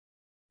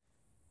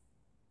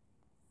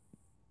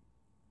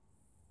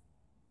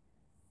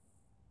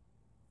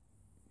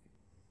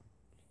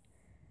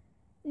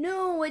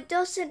No, it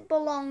doesn't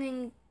belong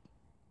in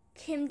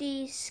Kim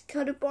D's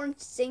Cutterborn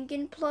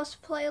Singing Plus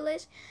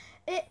playlist.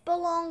 It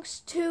belongs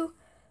to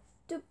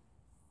the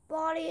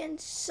Body and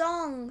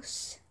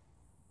Songs.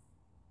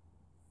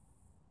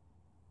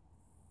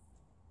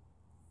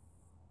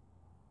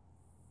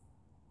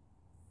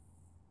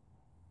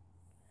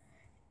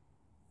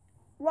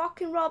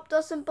 Rockin' Rob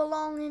doesn't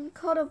belong in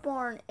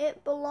Cutterborn.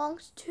 It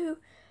belongs to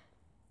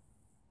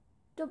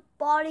the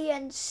Body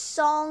and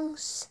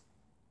Songs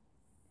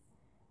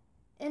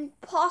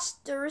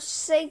Imposters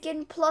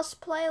Singing Plus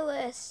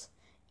playlist.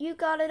 You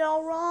got it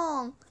all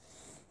wrong.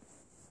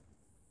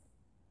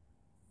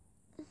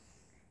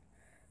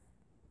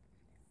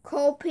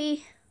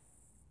 Copy.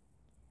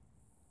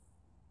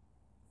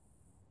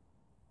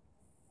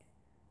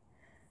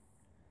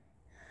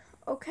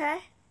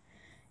 Okay?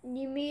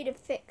 You need to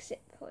fix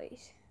it,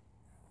 please.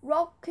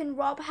 Rockin'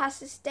 Rob has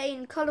to stay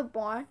in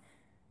Cutterborn.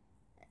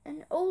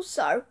 And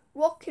also,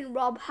 Rockin'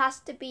 Rob has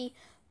to be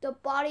the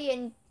Body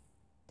and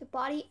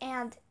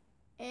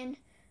in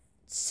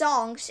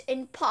Songs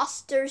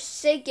Imposter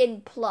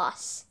Singing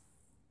Plus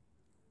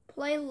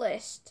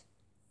playlist.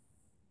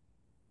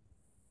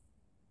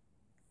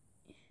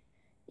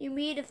 You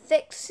need to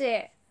fix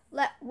it.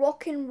 Let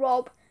Rockin'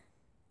 Rob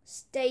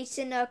stays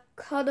in a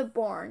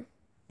Cutterborn.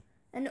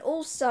 And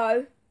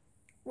also,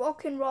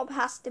 Rockin' Rob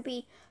has to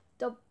be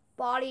the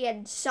Body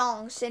and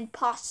Songs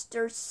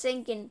Imposter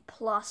Singing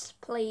Plus,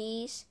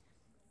 please.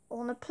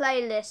 On the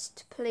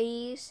playlist,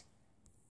 please.